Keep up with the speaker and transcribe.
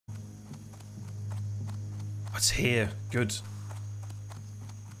It's here. Good.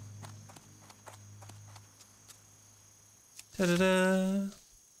 Da-da-da.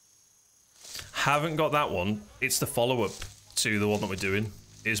 Haven't got that one. It's the follow-up to the one that we're doing,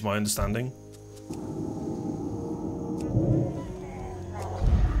 is my understanding.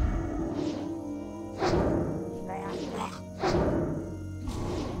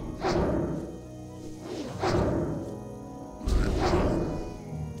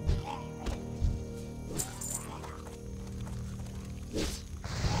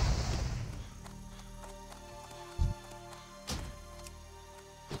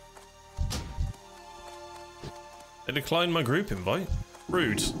 They declined my group invite.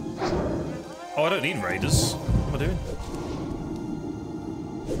 Rude. Oh, I don't need raiders. What am I doing?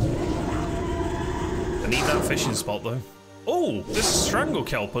 I need that fishing spot though. Oh, there's a strangle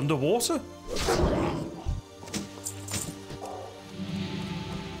kelp underwater.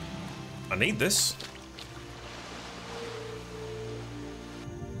 I need this.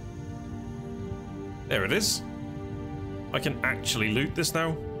 There it is. I can actually loot this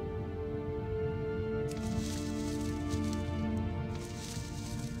now.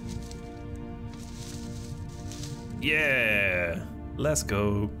 Yeah, let's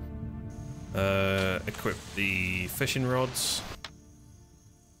go. Equip the fishing rods.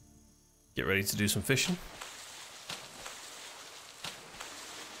 Get ready to do some fishing.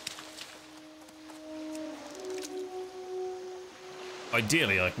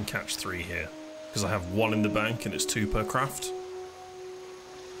 Ideally, I can catch 3 here because I have 1 in the bank and it's 2 per craft.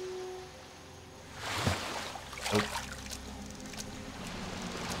 Oh.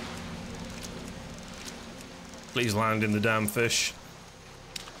 Please land in the damn fish.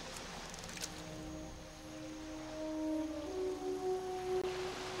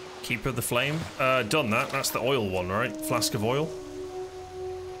 Keeper of the flame. Done that. That's the oil one, right? Flask of oil.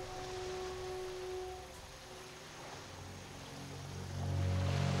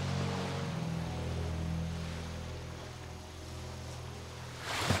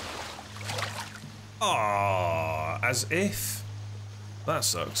 Ah, as if. That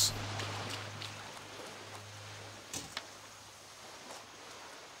sucks.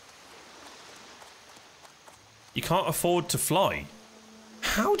 You can't afford to fly.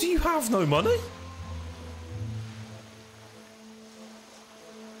 How do you have no money?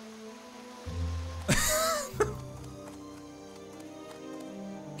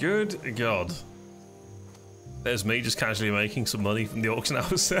 Good God. There's me just casually making some money from the auction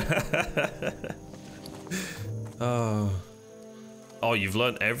house. Oh. Oh, you've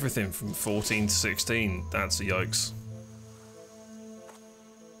learned everything from 14 to 16. That's a yikes.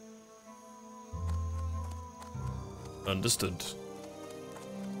 Understood.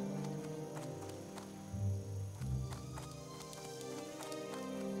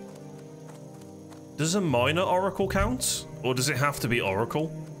 Does a minor oracle count? Or does it have to be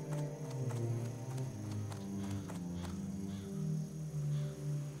oracle?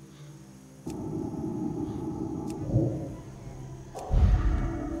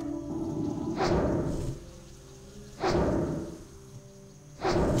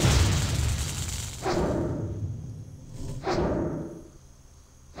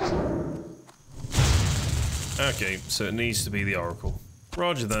 Okay, so it needs to be the oracle.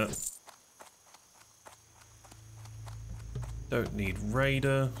 Roger that. Don't need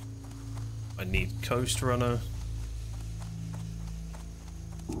raider. I need coast runner.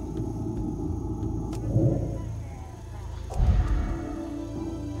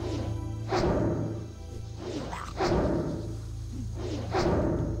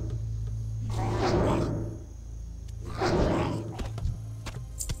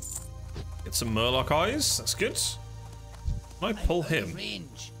 Get some Murloc eyes, that's good. Can I pull him?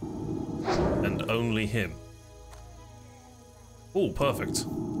 And only him. Oh, perfect.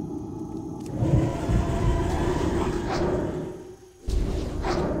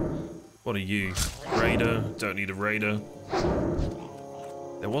 What are you? Raider? Don't need a raider.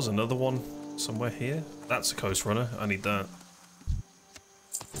 There was another one somewhere here. That's a coast runner. I need that.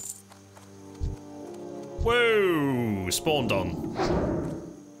 Whoa! Spawned on.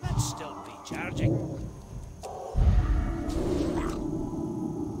 Let's still be charging.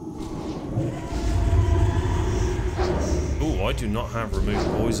 Ooh, I do not have remove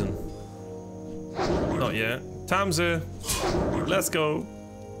poison. Not yet. Tamza, let's go.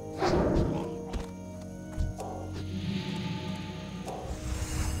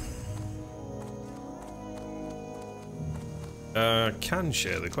 Can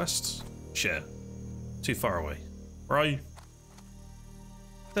share the quests. Share. Too far away. Where are you?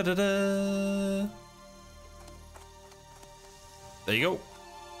 Da da da. There you go.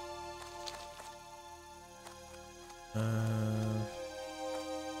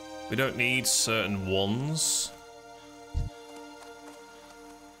 We don't need certain ones.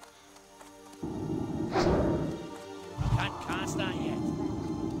 Can't cast that yet.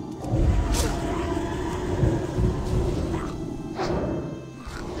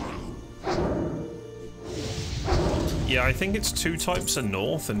 Yeah, I think it's 2 types are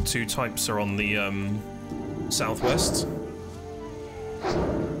north and 2 types are on the southwest.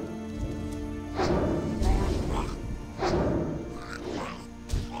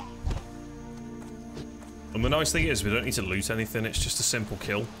 And the nice thing is we don't need to loot anything, it's just a simple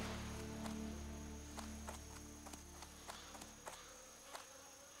kill.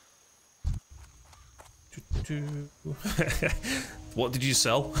 What did you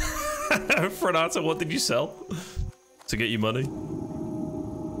sell? Frenata, what did you sell? To get you money?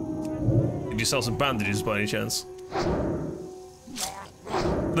 Did you sell some bandages by any chance?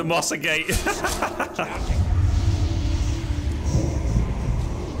 The Mossa Gate.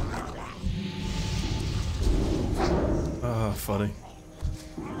 Oh, funny.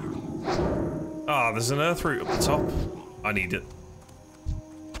 Ah, there's an earth root up the top. I need it.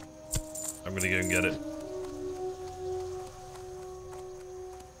 I'm gonna go and get it.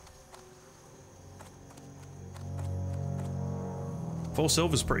 Four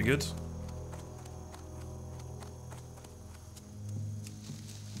silver's pretty good.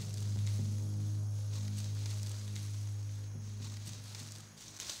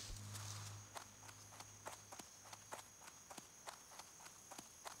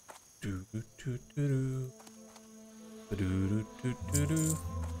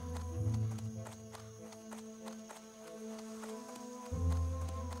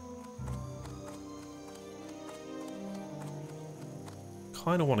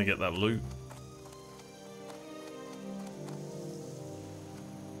 Kind of want to get that loot.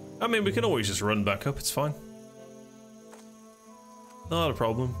 I mean, we can always just run back up, it's fine. Not a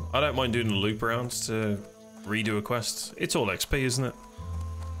problem. I don't mind doing a loop around to redo a quest. It's all XP, isn't it?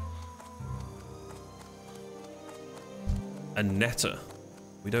 A netter.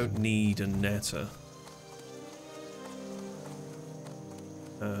 We don't need a netter.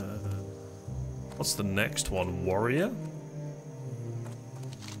 What's the next one? Warrior?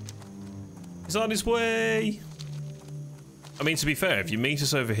 He's on his way! I mean, to be fair, if you meet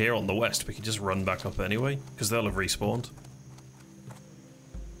us over here on the west, we can just run back up anyway, because they'll have respawned.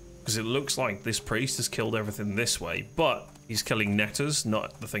 Because it looks like this priest has killed everything this way, but he's killing netters,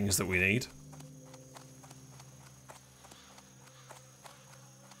 not the things that we need.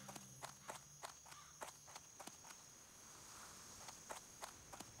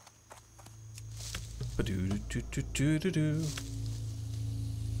 Ba-doo-doo-doo-doo-doo-doo.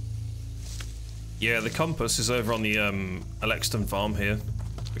 Yeah, the compass is over on the Alexton farm here,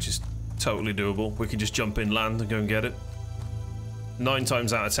 which is totally doable. We can just jump inland and go and get it. 9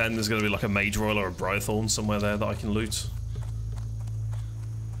 times out of 10, there's going to be like a Mage Royal or a Briarthorn somewhere there that I can loot.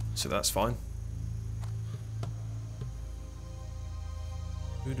 So that's fine.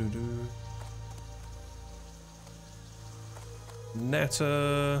 Doo-doo-doo.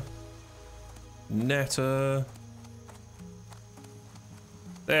 Netter. Netter.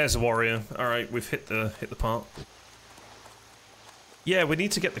 There's a warrior. Alright, we've hit the part. Yeah, we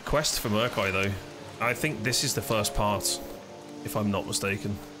need to get the quest for Murkai though. I think this is the first part, if I'm not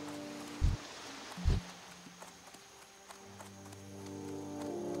mistaken.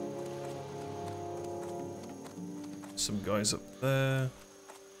 Some guys up there.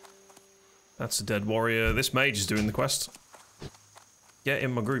 That's a dead warrior. This mage is doing the quest. Get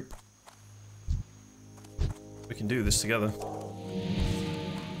in my group. We can do this together.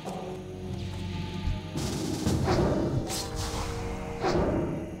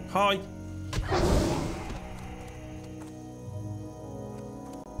 Hi.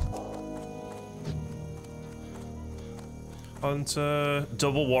 Hunter,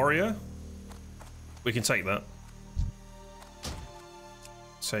 double warrior. We can take that.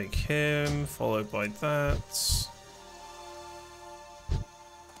 Take him, followed by that.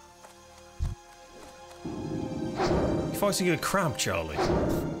 You're fighting a crab, Charlie.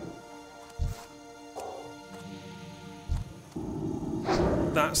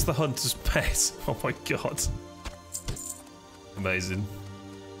 That's the hunter's pet. Oh my god. Amazing.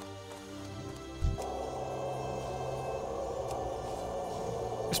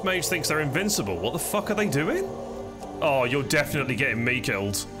 This mage thinks they're invincible. What the fuck are they doing? Oh, you're definitely getting me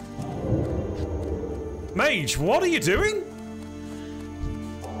killed. Mage, what are you doing?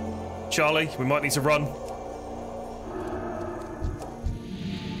 Charlie, we might need to run.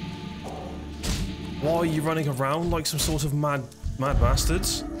 Why are you running around like some sort of mad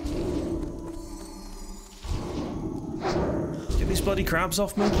bastards? these bloody crabs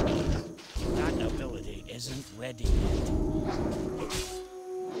off me. That ability isn't ready yet.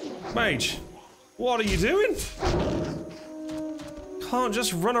 Mage, what are you doing? Can't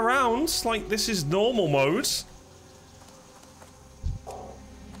just run around like this is normal mode.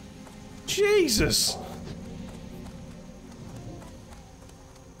 Jesus.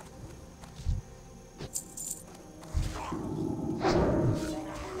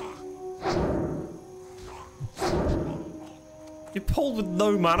 You pulled with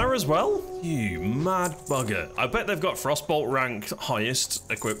no mana as well? You mad bugger. I bet they've got Frostbolt ranked highest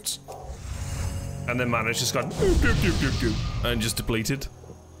equipped. And then mana's just gone doop, doop, doop, doop, doop, and just depleted.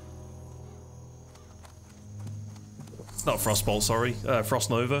 Not Frostbolt, sorry. Frost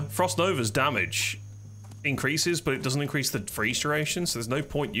Nova. Frost Nova's damage increases, but it doesn't increase the freeze duration, so there's no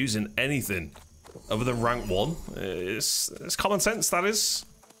point using anything other than rank 1. It's common sense, that is.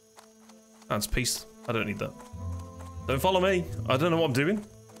 That's peace. I don't need that. Don't follow me. I don't know what I'm doing.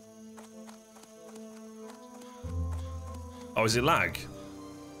 Oh, is it lag?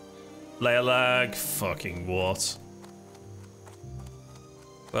 Layer lag? Fucking what?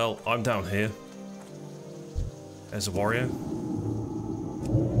 Well, I'm down here. There's a warrior.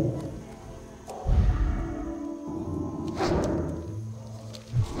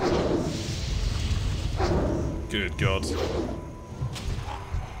 Good God.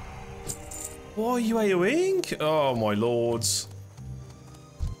 Why are you AoEing? Oh my lords.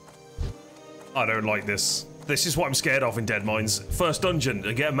 I don't like this. This is what I'm scared of in Dead Mines. First dungeon,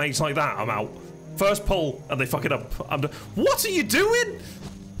 I get a mage like that, I'm out. First pull, and they fuck it up. What are you doing?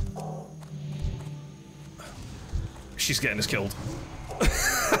 She's getting us killed.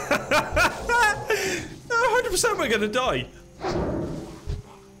 100% we're gonna die.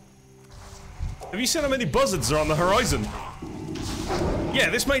 Have you seen how many buzzards are on the horizon? Yeah,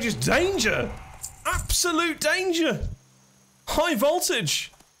 this mage is danger. Absolute danger. High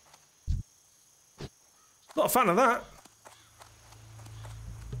voltage. Not a fan of that.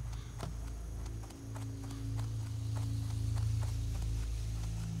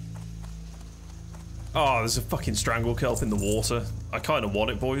 Oh, there's a fucking strangle kelp in the water. I kind of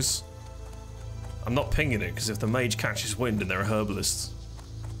want it, boys. I'm not pinging it, because if the mage catches wind and they're a herbalist,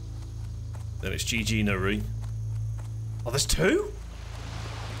 then it's GG no re. Oh, there's 2?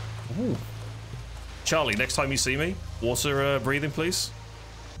 Ooh. Charlie, next time you see me, water breathing, please.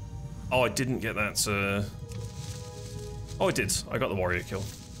 Oh, I didn't get that. Oh, I did. I got the warrior kill.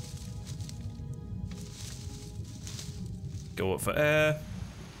 Go up for air.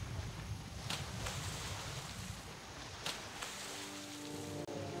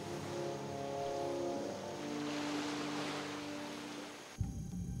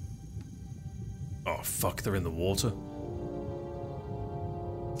 Oh, fuck, they're in the water.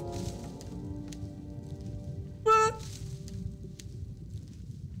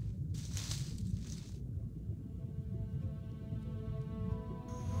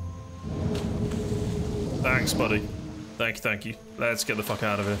 Thanks, buddy. Thank you. Let's get the fuck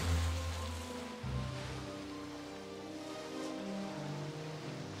out of here.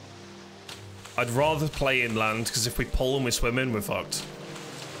 I'd rather play inland, because if we pull and we swim in, we're fucked.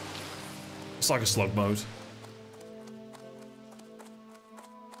 It's like a slug mode.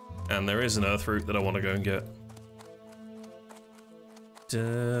 And there is an earth root that I want to go and get.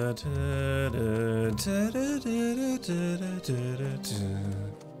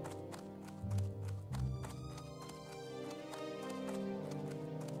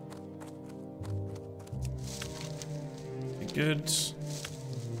 Good.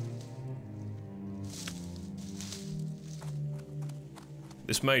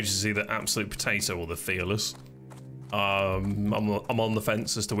 This mage is either absolute potato or the fearless. I'm on the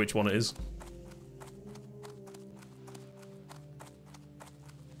fence as to which one it is.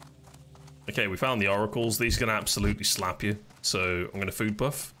 Okay, we found the oracles. These are gonna absolutely slap you. So I'm gonna food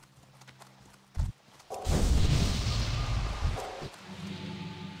buff.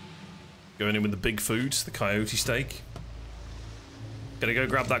 Going in with the big food, the coyote steak. Gonna go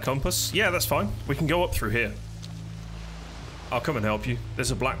grab that compass? Yeah, that's fine. We can go up through here. I'll come and help you. There's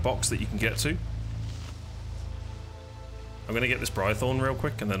a black box that you can get to. I'm gonna get this Brythorn real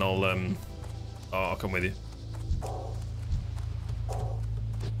quick, and then I'll come with you.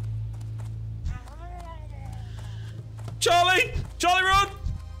 Charlie! Charlie, run!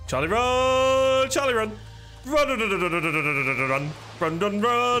 Charlie, run! Charlie, run! Run, run, run, run, run,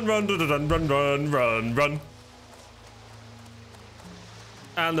 run, run, run, run, run, run, run, run.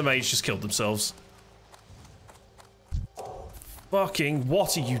 And the mage just killed themselves. Fucking,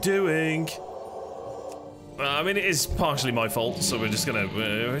 what are you doing? I mean, it is partially my fault, so we're just gonna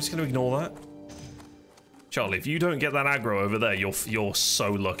ignore that. Charlie, if you don't get that aggro over there, you're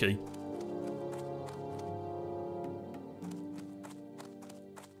so lucky.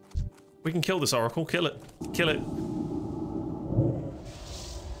 We can kill this oracle. Kill it. Kill it.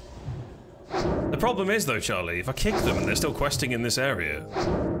 The problem is, though, Charlie, if I kick them and they're still questing in this area,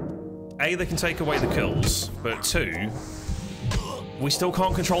 A, they can take away the kills, but 2, we still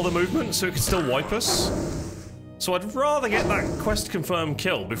can't control the movement, so it could still wipe us. So I'd rather get that quest confirmed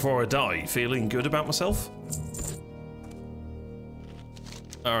kill before I die, feeling good about myself.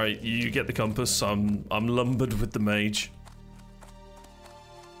 Alright, you get the compass. I'm lumbered with the mage.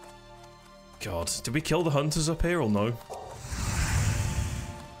 God, did we kill the hunters up here or no?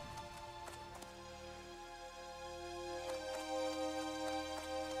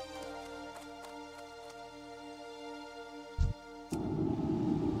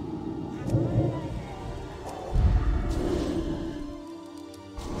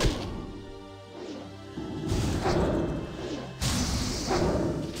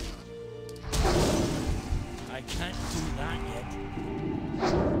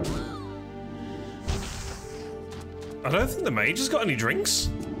 I don't think the mage has got any drinks.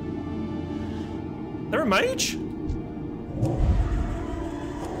 They're a mage?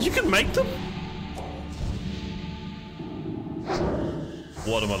 You can make them?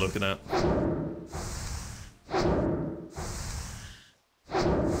 What am I looking at?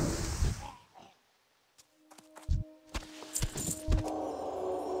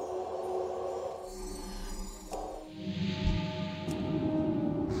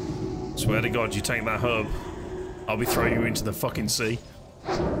 Swear to God, you take that herb, I'll be throwing you into the fucking sea.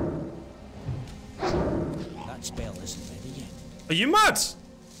 That spell isn't ready yet. Are you mad?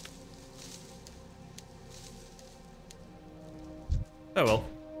 Oh well.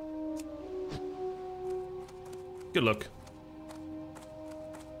 Good luck.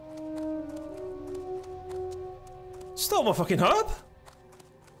 Stole my fucking herb?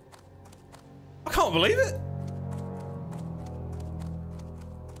 I can't believe it.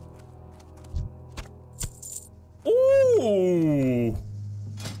 Ooh!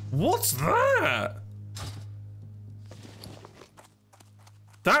 What's that?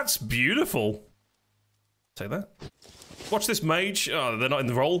 That's beautiful. Take that. Watch this mage. Oh, they're not in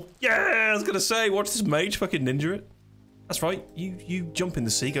the roll. Yeah, I was gonna say, watch this mage fucking ninja it. That's right. You jump in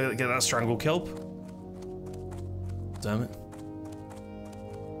the sea, go get that strangle kelp. Damn it.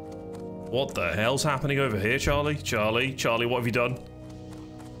 What the hell's happening over here, Charlie? Charlie, what have you done?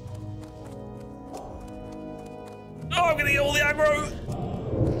 Oh, I'm gonna get all the aggro!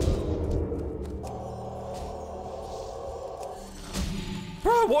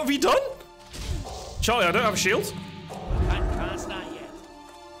 Bro, what have you done? Charlie, I don't have a shield. I can't cast that yet.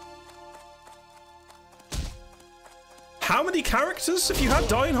 How many characters have you had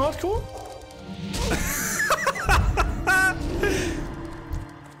die in hardcore?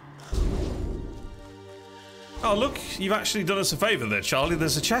 Oh, look, you've actually done us a favour there, Charlie.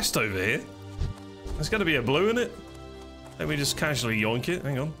 There's a chest over here. There's gonna be a blue in it. Let me just casually yoink it.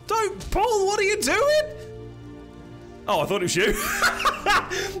 Hang on. Don't pull! What are you doing? Oh, I thought it was you.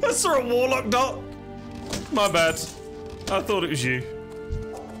 I saw a warlock dot. My bad. I thought it was you.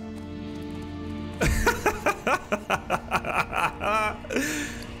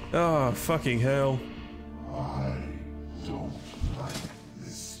 Oh, fucking hell. I don't like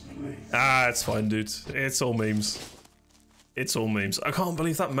this place. Ah, it's fine, dude. It's all memes. It's all memes. I can't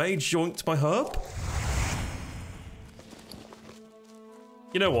believe that mage yoinked my herb.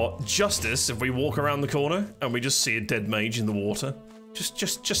 You know what? Justice if we walk around the corner and we just see a dead mage in the water.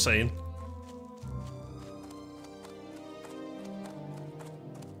 Just saying.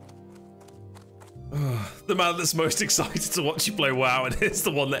 The man that's most excited to watch you play WoW, and it's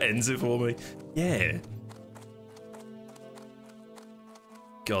the one that ends it for me. Yeah.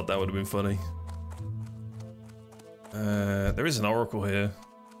 God, that would have been funny. There is an oracle here.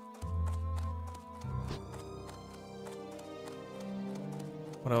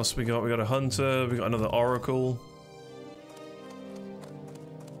 What else we got? We got a hunter, we got another oracle.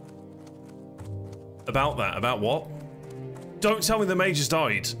 About that, about what? Don't tell me the mage has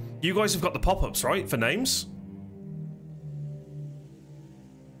died. You guys have got the pop-ups, right, for names?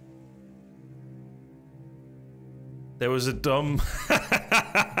 There was a dumb...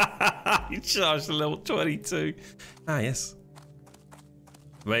 You charged a level 22. Ah, yes.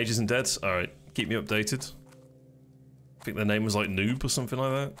 Mage isn't dead? Alright, keep me updated. I think their name was like Noob or something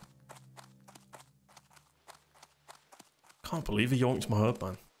like that. Can't believe he yoinked my herb,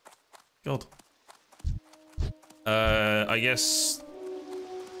 man. God. I guess...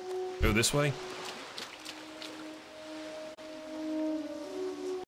 Go this way.